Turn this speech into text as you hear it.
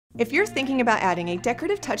If you're thinking about adding a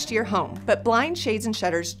decorative touch to your home, but blinds, shades, and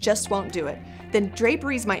shutters just won't do it, then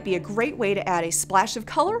draperies might be a great way to add a splash of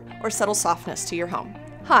color or subtle softness to your home.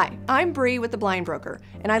 Hi, I'm Bree with The Blind Broker,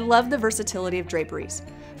 and I love the versatility of draperies.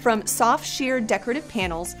 From soft, sheer, decorative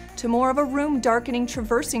panels to more of a room-darkening,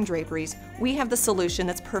 traversing draperies, we have the solution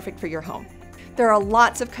that's perfect for your home. There are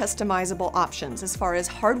lots of customizable options as far as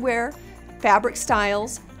hardware, fabric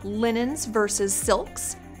styles, linens versus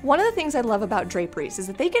silks. One of the things I love about draperies is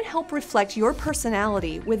that they can help reflect your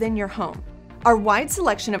personality within your home. Our wide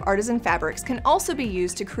selection of artisan fabrics can also be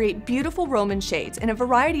used to create beautiful Roman shades in a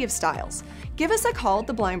variety of styles. Give us a call at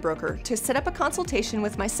The Blind Broker to set up a consultation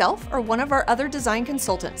with myself or one of our other design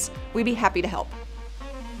consultants. We'd be happy to help.